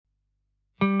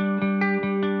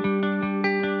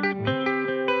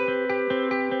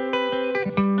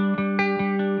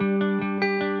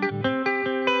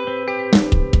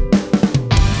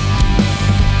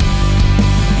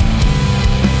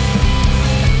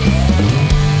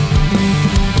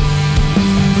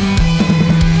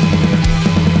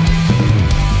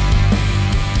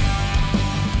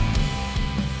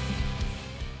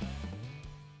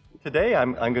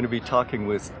I'm going to be talking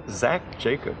with Zach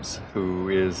Jacobs, who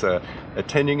is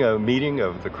attending a meeting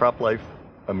of the CropLife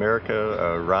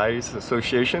America Rise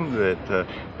Association.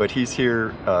 But he's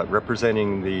here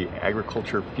representing the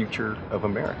agriculture future of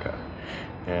America.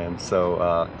 And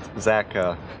so Zach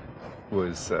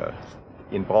was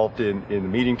involved in the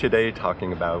meeting today,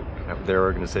 talking about their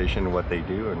organization and what they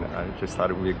do. And I just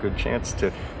thought it would be a good chance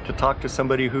to talk to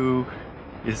somebody who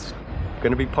is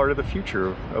going to be part of the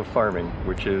future of farming,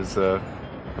 which is a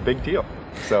big deal.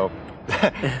 So,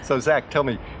 so Zach, tell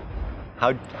me,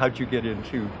 how'd you get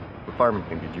into the farming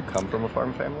thing? Did you come from a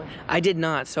farm family? I did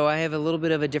not, so I have a little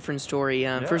bit of a different story.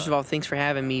 First of all, thanks for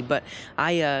having me, but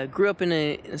I grew up in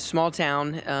a small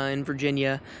town in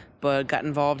Virginia, but got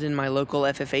involved in my local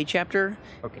FFA chapter.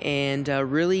 Okay. And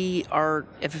really our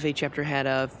FFA chapter had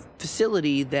a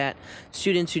facility that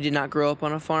students who did not grow up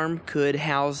on a farm could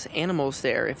house animals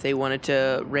there if they wanted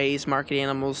to raise market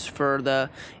animals for the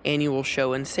annual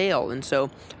show and sale. And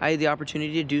so I had the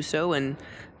opportunity to do so, and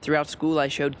throughout school I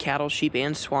showed cattle, sheep,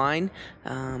 and swine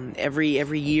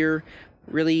every year,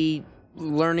 really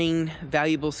learning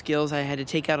valuable skills. I had to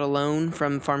take out a loan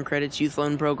from Farm Credit's youth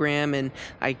loan program, and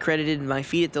I credited my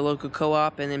feed at the local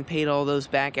co-op and then paid all those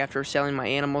back after selling my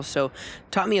animals. So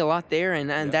taught me a lot there,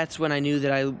 and that's when I knew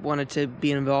that I wanted to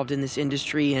be involved in this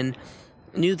industry, and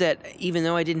knew that even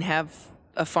though I didn't have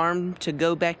a farm to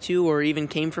go back to or even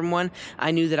came from one,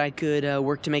 I knew that I could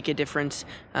work to make a difference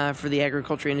for the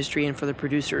agriculture industry and for the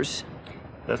producers.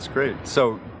 That's great.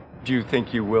 So do you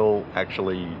think you will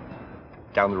actually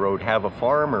down the road have a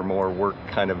farm, or more work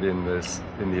kind of in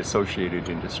the associated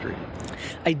industry?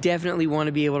 I definitely want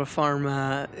to be able to farm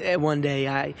one day.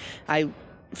 I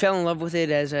fell in love with it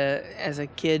as a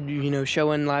kid,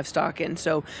 showing livestock, and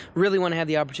so really want to have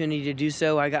the opportunity to do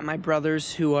so. I got my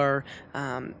brothers who are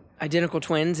identical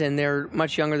twins, and they're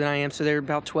much younger than I am, so they're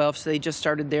about 12, so they just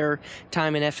started their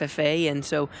time in FFA, and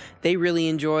so they really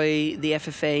enjoy the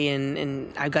FFA,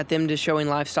 and I've got them to showing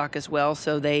livestock as well,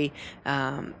 so they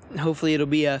hopefully it'll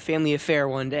be a family affair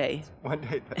one day. One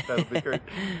day, that'll be great.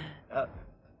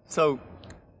 So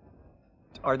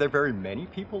are there very many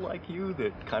people like you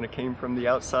that kind of came from the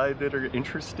outside that are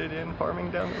interested in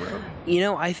farming down the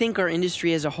road? I think our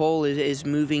industry as a whole is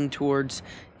moving towards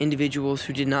individuals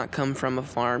who did not come from a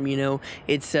farm.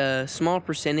 It's a small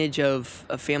percentage of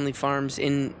family farms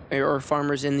or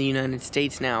farmers in the United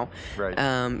States now, right.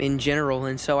 In general.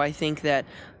 And so I think that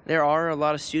there are a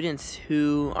lot of students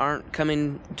who aren't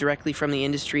coming directly from the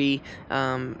industry,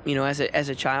 as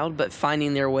a child, but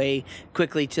finding their way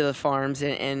quickly to the farms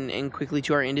and quickly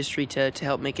to our industry to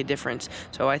help make a difference.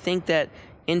 So I think that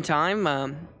in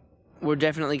time, we're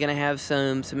definitely going to have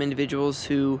some individuals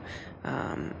who,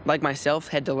 like myself,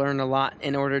 had to learn a lot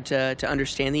in order to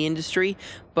understand the industry.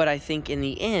 But I think in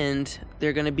the end,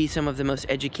 they're going to be some of the most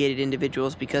educated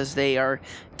individuals because they are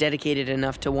dedicated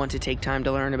enough to want to take time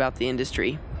to learn about the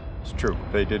industry. It's true.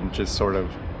 They didn't just sort of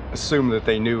assume that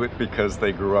they knew it because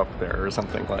they grew up there or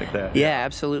something like that. Yeah,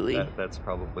 absolutely. That's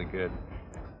probably good.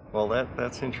 Well,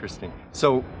 that's interesting.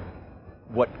 So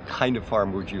what kind of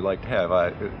farm would you like to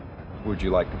have? Would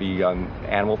you like to be on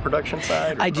animal production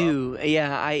side? I do.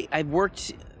 Yeah, I've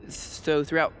worked. So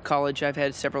throughout college, I've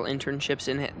had several internships,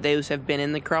 and those have been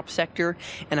in the crop sector,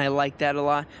 and I like that a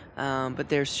lot. But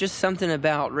there's just something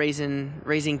about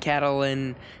raising cattle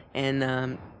and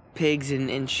pigs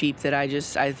and sheep that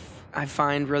I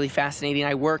find really fascinating.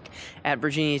 I work at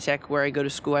Virginia Tech, where I go to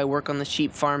school. I work on the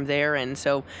sheep farm there, and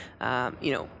so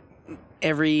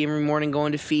every morning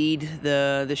going to feed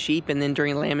the sheep, and then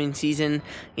during lambing season,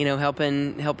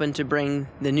 helping to bring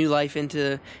the new life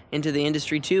into the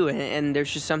industry too. And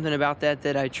there's just something about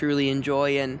that I truly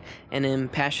enjoy and am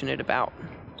passionate about.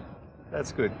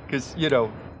 That's good, because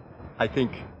I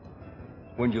think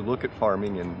when you look at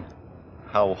farming and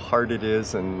how hard it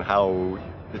is and how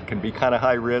it can be kind of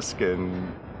high risk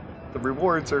and the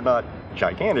rewards are not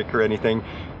gigantic or anything,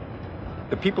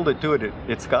 the people that do it,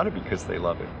 it's got to be because they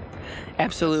love it.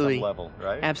 Absolutely. At some level,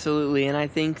 right? Absolutely. And I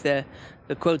think the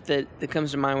quote that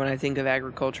comes to mind when I think of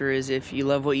agriculture is, if you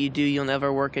love what you do, you'll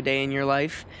never work a day in your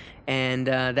life. And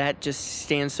that just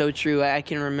stands so true. I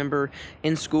can remember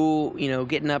in school,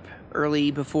 getting up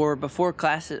early before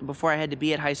classes, before I had to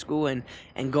be at high school, and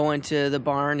going to the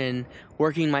barn and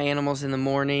working my animals in the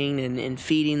morning and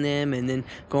feeding them, and then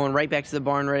going right back to the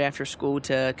barn right after school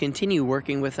to continue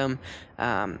working with them.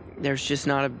 There's just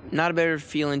not a better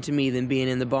feeling to me than being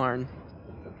in the barn.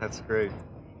 That's great.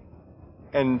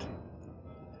 And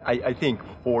I think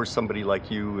for somebody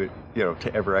like you,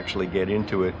 to ever actually get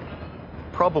into it,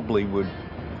 probably would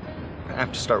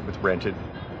have to start with rented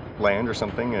land or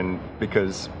something, and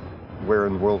because where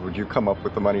in the world would you come up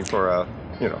with the money for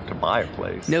to buy a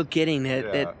place. No kidding. That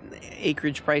Yeah. that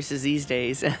acreage prices these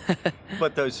days.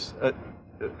 But those,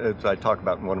 as I talk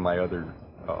about in one of my other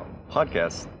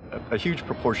podcasts, a huge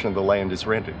proportion of the land is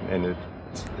rented, and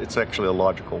it's actually a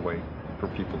logical way for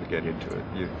people to get into it.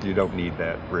 You don't need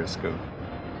that risk of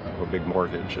a big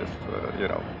mortgage if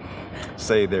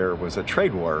say there was a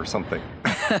trade war or something.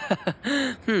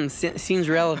 Seems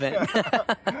relevant.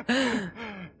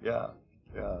 Yeah.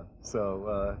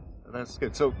 So that's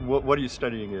good. So what are you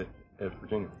studying at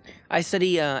Virginia? I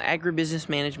study agribusiness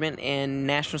management and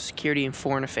national security and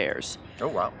foreign affairs. Oh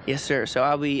wow, Yes, sir. So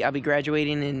I'll be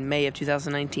graduating in May of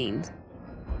 2019.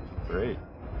 great.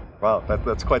 Wow,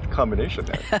 that's quite the combination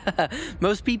then.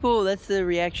 Most people, that's the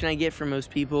reaction I get from most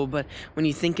people. But when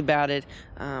you think about it,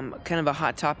 kind of a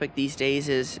hot topic these days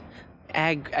is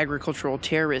agricultural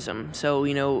terrorism. So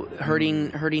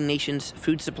hurting nations'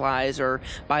 food supplies or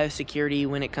biosecurity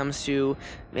when it comes to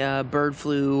bird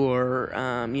flu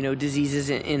or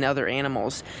diseases in other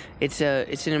animals. It's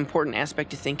an important aspect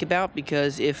to think about,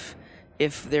 because if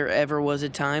there ever was a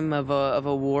time of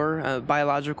a war, a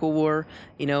biological war,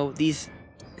 these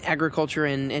agriculture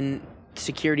and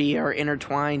security are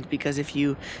intertwined, because if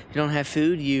you don't have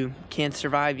food, you can't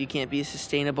survive. You can't be a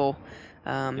sustainable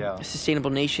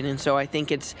nation. And so I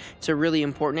think it's a really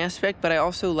important aspect, but I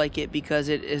also like it because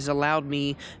it has allowed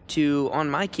me to,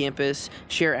 on my campus,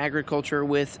 share agriculture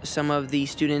with some of the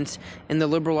students in the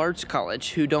liberal arts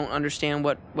college who don't understand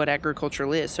what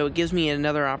agriculture is. So it gives me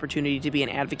another opportunity to be an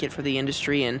advocate for the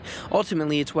industry, and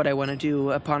ultimately it's what I want to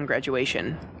do upon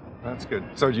graduation. That's good.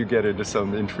 So you get into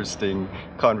some interesting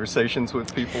conversations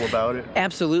with people about it?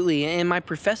 Absolutely. And my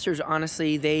professors,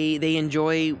 honestly, they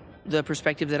enjoy the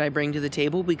perspective that I bring to the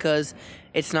table, because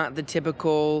it's not the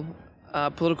typical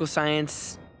political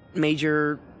science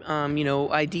major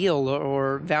ideal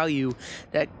or value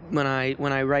that when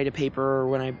I write a paper or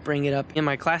when I bring it up in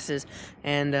my classes.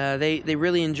 And they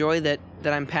really enjoy that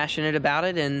I'm passionate about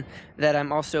it, and that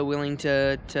I'm also willing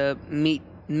to meet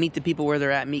the people where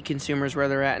they're at, meet consumers where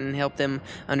they're at, and help them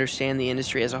understand the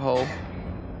industry as a whole.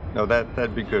 No,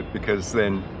 that'd be good, because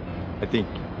then I think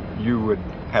you would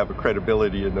have a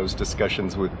credibility in those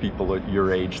discussions with people at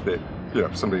your age that,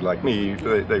 somebody like me,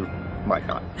 they might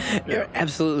not. Yeah,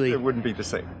 absolutely. It wouldn't be the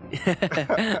same.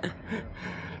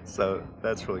 So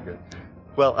that's really good.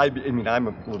 Well, I mean, I'm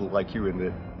a little like you in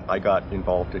that I got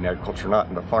involved in agriculture, not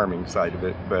in the farming side of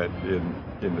it, but in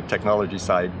the technology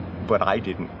side, but I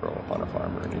didn't grow up on a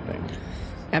farm or anything.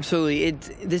 Absolutely.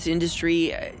 This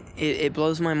industry, it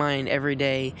blows my mind every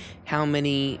day how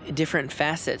many different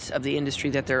facets of the industry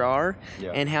that there are,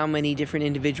 Yeah. and how many different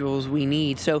individuals we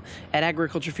need. So at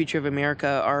Agriculture Future of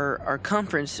America, our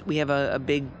conference, we have a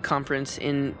big conference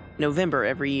in November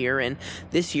every year, and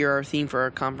this year our theme for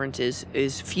our conference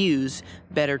is Fuse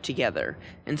Better Together.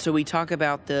 And so we talk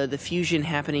about the fusion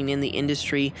happening in the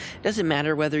industry. It doesn't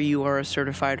matter whether you are a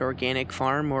certified organic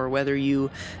farm, or whether you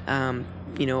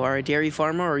are a dairy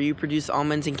farmer, or you produce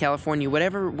almonds in California,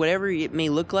 whatever it may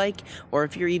look like, or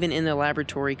if you're even in the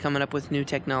laboratory coming up with new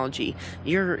technology,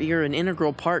 you're an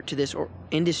integral part to this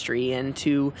industry and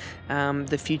to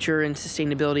the future and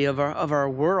sustainability of our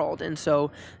world. And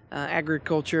so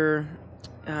agriculture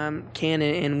can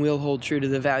and will hold true to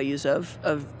the values of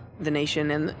the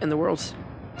nation and the world's.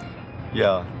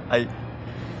 Yeah,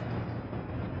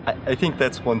 I think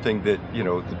that's one thing that,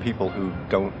 the people who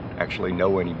don't actually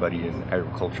know anybody in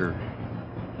agriculture,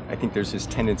 I think there's this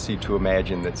tendency to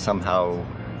imagine that somehow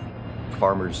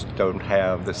farmers don't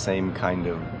have the same kind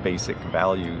of basic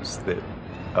values that,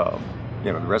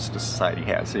 the rest of society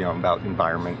has, about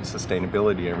environment and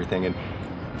sustainability and everything. And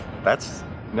that's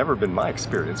never been my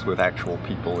experience with actual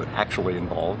people actually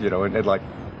involved, and like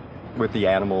with the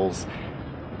animals.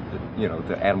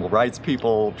 The animal rights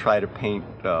people try to paint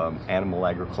animal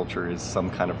agriculture as some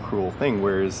kind of cruel thing,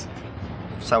 whereas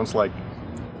it sounds like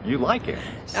you like it.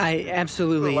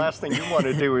 Absolutely. The last thing you want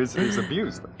to do is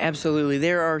abuse them. Absolutely.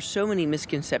 There are so many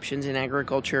misconceptions in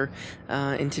agriculture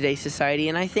in today's society,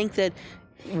 and I think that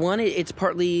one, it's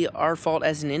partly our fault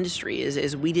as an industry,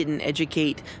 is we didn't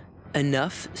educate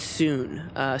enough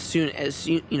soon as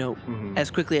Mm-hmm.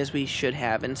 as quickly as we should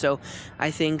have. And so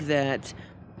I think that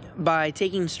by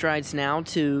taking strides now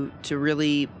to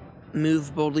really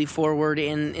move boldly forward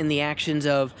in the actions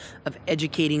of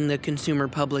educating the consumer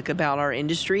public about our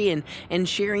industry and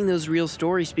sharing those real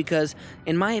stories, because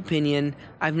in my opinion,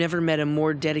 I've never met a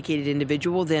more dedicated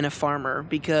individual than a farmer,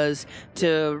 because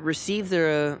to receive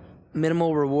the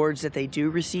minimal rewards that they do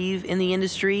receive in the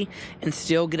industry and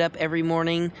still get up every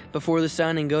morning before the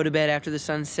sun and go to bed after the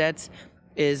sun sets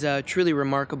is truly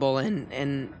remarkable,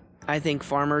 and I think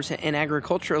farmers and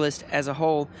agriculturalists as a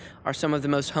whole are some of the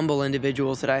most humble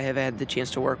individuals that I have had the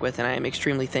chance to work with, and I am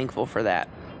extremely thankful for that.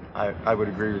 I would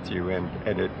agree with you, and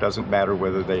it doesn't matter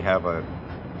whether they have a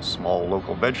small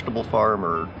local vegetable farm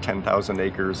or 10,000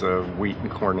 acres of wheat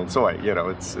and corn and soy.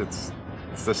 It's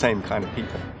the same kind of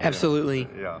people. Absolutely.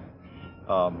 Yeah.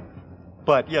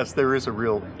 But yes, there is a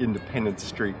real independent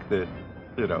streak that,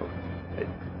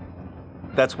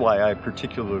 that's why I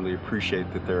particularly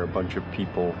appreciate that there are a bunch of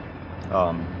people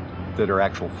that are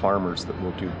actual farmers that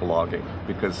will do blogging,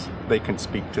 because they can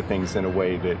speak to things in a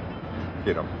way that,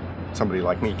 somebody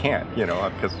like me can't,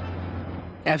 because...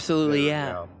 Absolutely,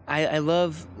 yeah. I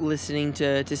love listening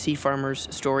to sea farmers'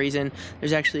 stories, and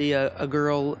there's actually a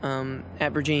girl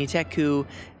at Virginia Tech who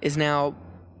is now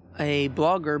a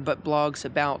blogger, but blogs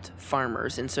about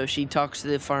farmers, and so she talks to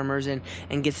the farmers and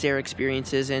gets their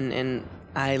experiences, and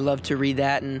I love to read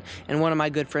that. And one of my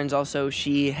good friends also,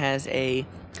 she has a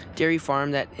dairy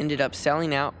farm that ended up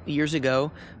selling out years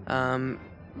ago,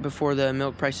 before the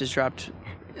milk prices dropped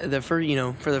for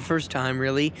the first time,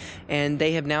 really, and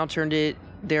they have now turned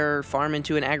their farm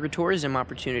into an agritourism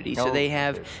opportunity. So they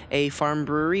have a farm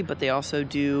brewery, but they also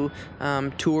do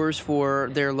tours for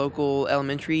their local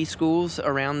elementary schools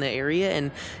around the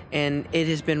area, and it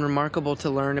has been remarkable to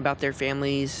learn about their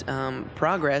family's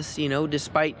progress.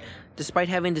 Despite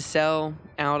having to sell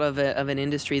out of an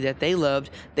industry that they loved,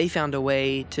 they found a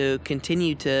way to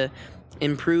continue to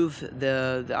improve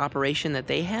the operation that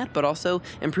they had, but also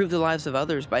improve the lives of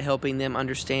others by helping them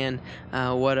understand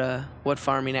what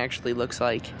farming actually looks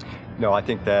like. No, I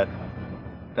think that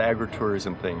the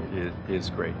agritourism thing is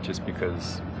great, just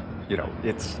because,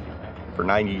 it's for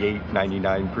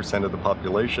 99% of the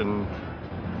population,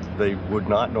 they would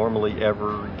not normally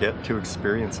ever get to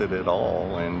experience it at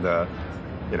all. And,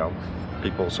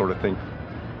 people sort of think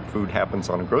food happens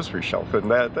on a grocery shelf,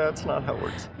 and that's not how it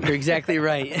works. You're exactly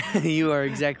right. You are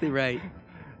exactly right.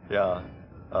 Yeah.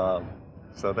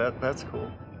 So that's cool.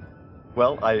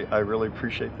 Well, I really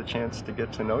appreciate the chance to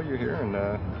get to know you here, and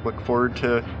look forward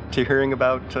to hearing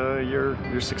about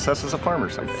your success as a farmer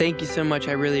someday. Thank you so much.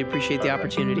 I really appreciate the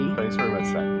opportunity. Thanks very much,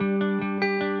 Zach.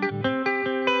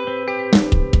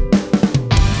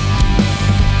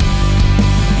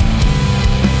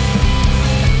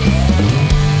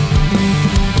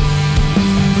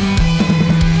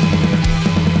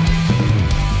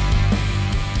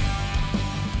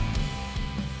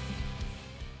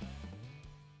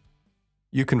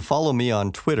 You can follow me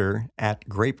on Twitter at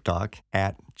GrapeDoc,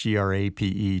 at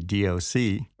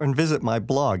GRAPEDOC, and visit my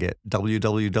blog at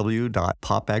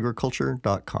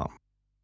www.popagriculture.com.